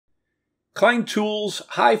Klein Tools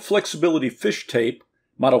High Flexibility Fish Tape,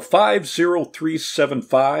 model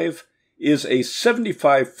 50375, is a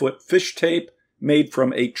 75-foot fish tape made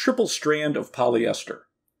from a triple strand of polyester.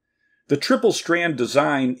 The triple strand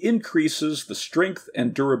design increases the strength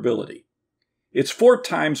and durability. It's 4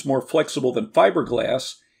 times more flexible than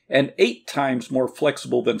fiberglass and 8 times more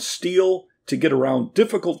flexible than steel to get around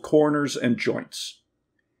difficult corners and joints.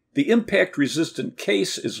 The impact-resistant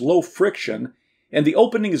case is low friction, and the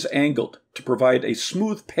opening is angled to provide a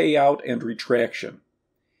smooth payout and retraction.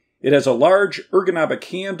 It has a large ergonomic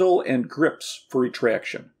handle and grips for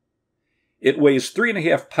retraction. It weighs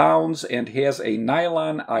 3.5 pounds and has a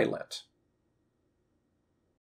nylon eyelet.